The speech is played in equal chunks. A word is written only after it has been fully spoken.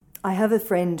I have a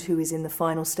friend who is in the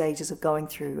final stages of going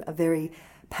through a very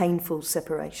painful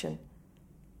separation.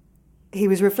 He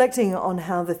was reflecting on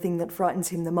how the thing that frightens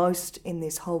him the most in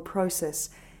this whole process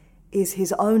is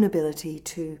his own ability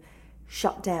to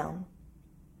shut down,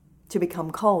 to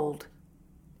become cold,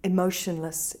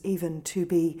 emotionless, even to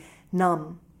be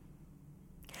numb.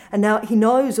 And now he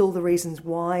knows all the reasons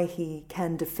why he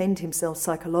can defend himself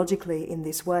psychologically in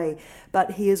this way,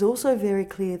 but he is also very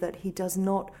clear that he does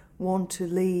not want to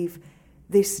leave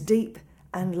this deep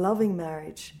and loving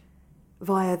marriage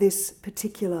via this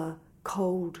particular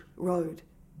cold road.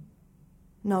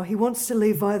 No, he wants to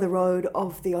leave via the road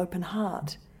of the open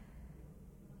heart,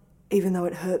 even though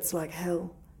it hurts like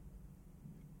hell.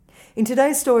 In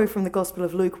today's story from the Gospel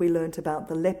of Luke, we learnt about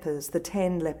the lepers, the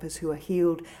 10 lepers who are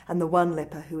healed and the 1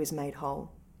 leper who is made whole.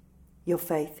 "Your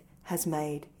faith has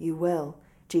made you well,"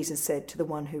 Jesus said to the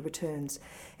one who returns.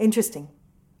 Interesting.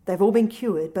 They've all been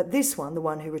cured, but this one, the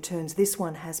one who returns, this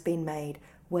one has been made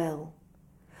well.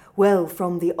 Well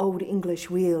from the Old English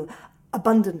wheel,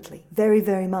 abundantly, very,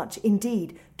 very much,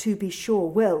 indeed, to be sure.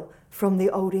 Well from the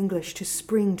Old English, to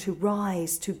spring, to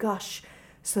rise, to gush.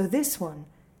 So this one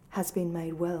has been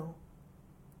made well.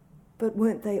 But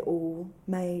weren't they all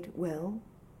made well?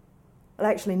 Well,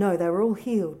 actually, no, they were all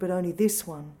healed, but only this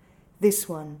one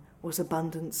was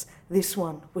abundance. This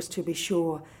one was to be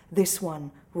sure. This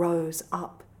one rose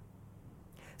up.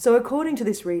 So according to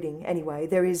this reading, anyway,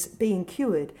 there is being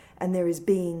cured and there is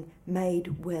being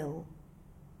made well.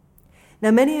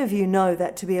 Now, many of you know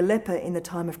that to be a leper in the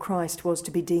time of Christ was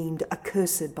to be deemed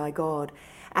accursed by God,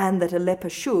 and that a leper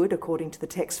should, according to the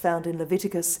text found in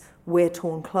Leviticus, wear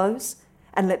torn clothes,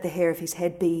 and let the hair of his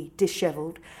head be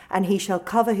dishevelled, and he shall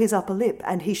cover his upper lip,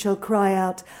 and he shall cry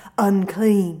out,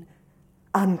 "Unclean,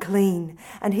 unclean,"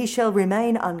 and he shall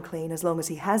remain unclean as long as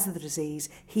he has the disease.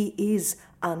 He is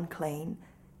unclean,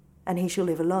 and he shall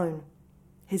live alone.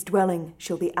 His dwelling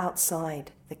shall be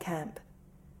outside the camp.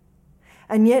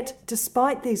 And yet,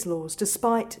 despite these laws,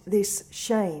 despite this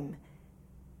shame,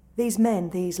 these men,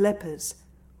 these lepers,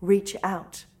 reach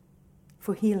out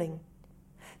for healing.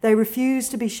 They refuse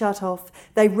to be shut off.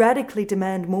 They radically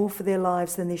demand more for their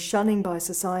lives than this shunning by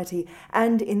society.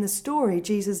 And in the story,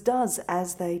 Jesus does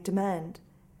as they demand.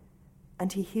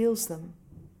 And he heals them.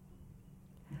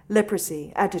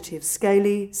 Leprosy, adjective,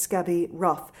 scaly, scabby,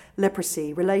 rough.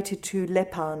 Leprosy, related to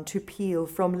lepan, to peel,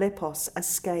 from lepos, a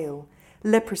scale.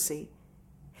 Leprosy.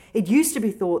 It used to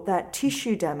be thought that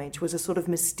tissue damage was a sort of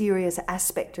mysterious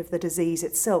aspect of the disease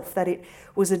itself, that it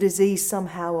was a disease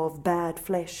somehow of bad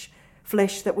flesh,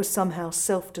 flesh that was somehow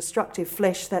self-destructive,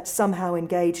 flesh that somehow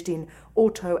engaged in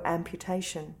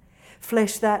auto-amputation,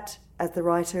 flesh that, as the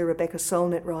writer Rebecca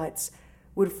Solnit writes,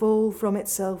 would fall from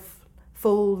itself,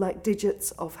 fall like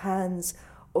digits of hands,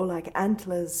 or like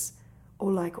antlers,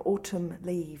 or like autumn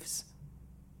leaves.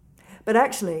 But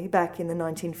actually, back in the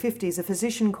 1950s, a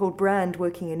physician called Brand,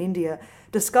 working in India,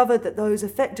 discovered that those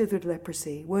affected with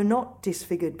leprosy were not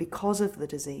disfigured because of the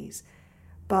disease,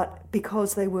 but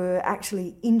because they were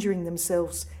actually injuring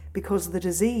themselves because the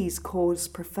disease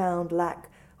caused profound lack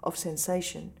of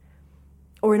sensation.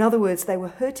 Or in other words, they were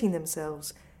hurting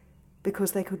themselves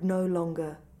because they could no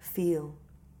longer feel.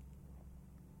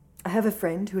 I have a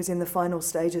friend who is in the final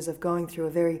stages of going through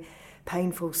a very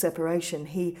painful separation.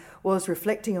 He was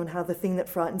reflecting on how the thing that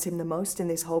frightens him the most in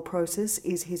this whole process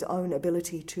is his own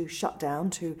ability to shut down,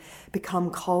 to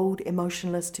become cold,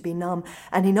 emotionless, to be numb.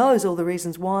 And he knows all the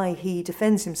reasons why he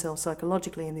defends himself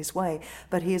psychologically in this way,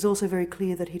 but he is also very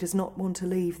clear that he does not want to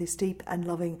leave this deep and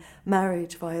loving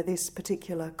marriage via this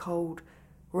particular cold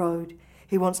road.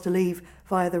 He wants to leave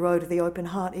via the road of the open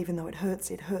heart, even though it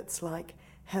hurts like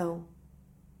hell.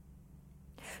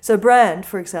 So Brand,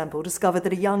 for example, discovered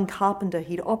that a young carpenter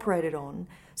he'd operated on,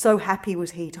 so happy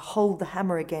was he to hold the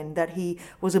hammer again that he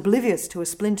was oblivious to a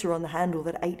splinter on the handle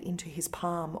that ate into his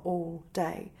palm all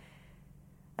day.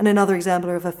 And another example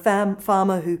of a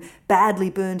farmer who badly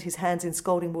burned his hands in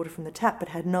scalding water from the tap but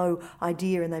had no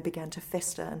idea, and they began to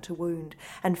fester and to wound.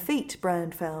 And feet,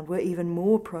 Brand found, were even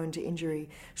more prone to injury.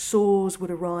 Sores would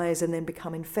arise and then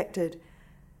become infected.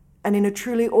 And in a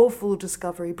truly awful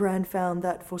discovery, Brand found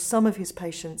that for some of his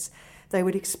patients, they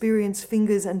would experience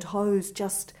fingers and toes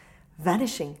just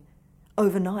vanishing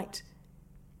overnight.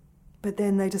 But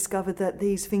then they discovered that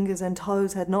these fingers and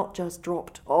toes had not just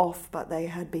dropped off, but they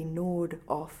had been gnawed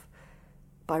off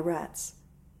by rats.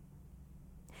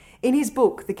 In his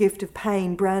book, The Gift of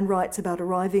Pain, Brand writes about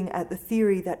arriving at the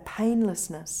theory that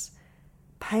painlessness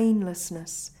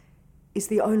is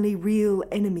the only real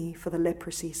enemy for the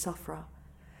leprosy sufferer.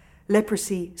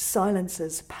 Leprosy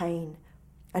silences pain,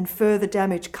 and further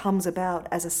damage comes about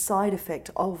as a side effect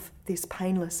of this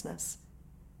painlessness.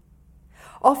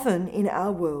 Often in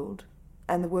our world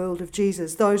and the world of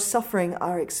Jesus, those suffering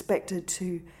are expected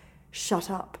to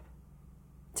shut up,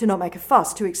 to not make a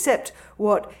fuss, to accept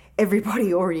what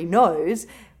everybody already knows,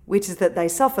 which is that they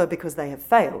suffer because they have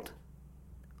failed,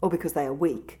 or because they are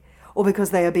weak, or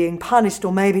because they are being punished,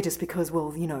 or maybe just because,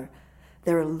 well,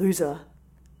 they're a loser.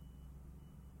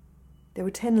 There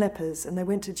were 10 lepers, and they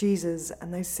went to Jesus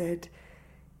and they said,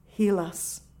 "Heal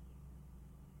us."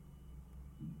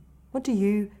 What do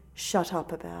you shut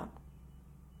up about?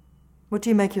 What do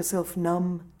you make yourself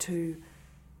numb to?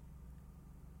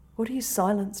 What are you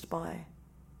silenced by?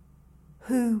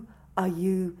 Who are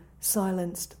you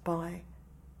silenced by?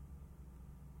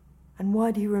 And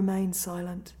why do you remain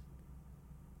silent?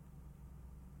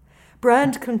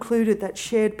 Brand concluded that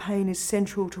shared pain is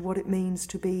central to what it means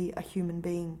to be a human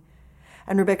being.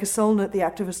 And Rebecca Solnit, the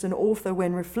activist and author,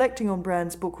 when reflecting on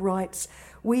Brand's book, writes,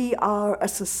 "We are a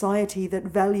society that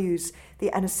values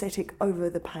the anaesthetic over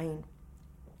the pain.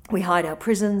 We hide our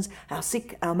prisons, our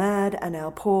sick, our mad, and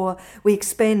our poor. We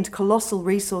expend colossal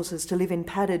resources to live in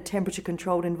padded,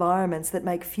 temperature-controlled environments that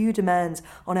make few demands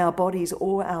on our bodies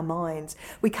or our minds.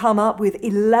 We come up with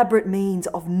elaborate means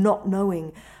of not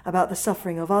knowing about the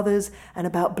suffering of others and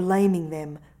about blaming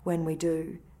them when we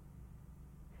do.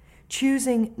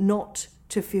 Choosing not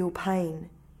to feel pain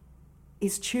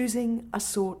is choosing a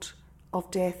sort of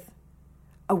death,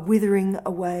 a withering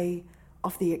away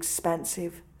of the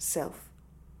expansive self."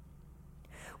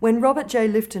 When Robert J.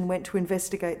 Lifton went to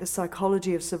investigate the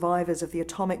psychology of survivors of the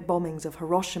atomic bombings of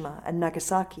Hiroshima and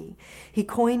Nagasaki, he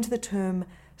coined the term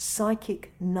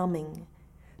psychic numbing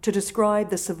to describe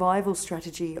the survival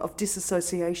strategy of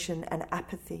disassociation and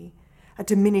apathy, a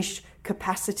diminished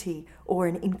capacity or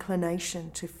an inclination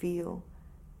to feel.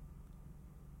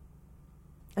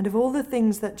 And of all the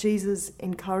things that Jesus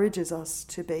encourages us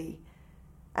to be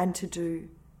and to do,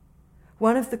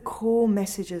 one of the core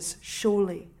messages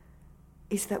surely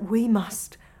is that we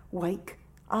must wake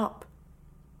up,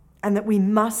 and that we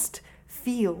must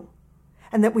feel,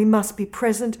 and that we must be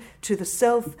present to the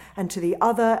self and to the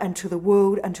other and to the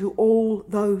world and to all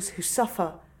those who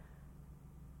suffer.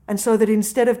 And so that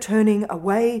instead of turning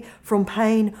away from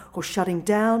pain or shutting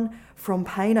down from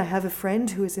pain, I have a friend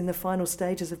who is in the final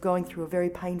stages of going through a very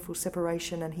painful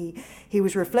separation, and he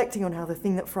was reflecting on how the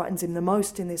thing that frightens him the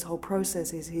most in this whole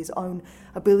process is his own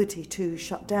ability to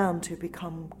shut down, to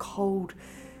become cold,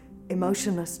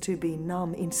 emotionless, to be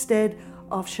numb. Instead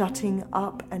of shutting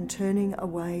up and turning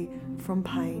away from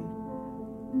pain,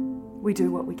 we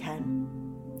do what we can.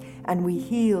 And we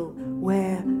heal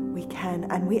where we can,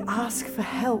 and we ask for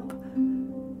help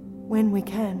when we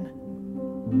can,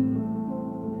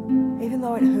 even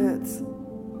though it hurts,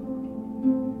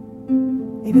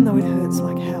 even though it hurts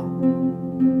like hell.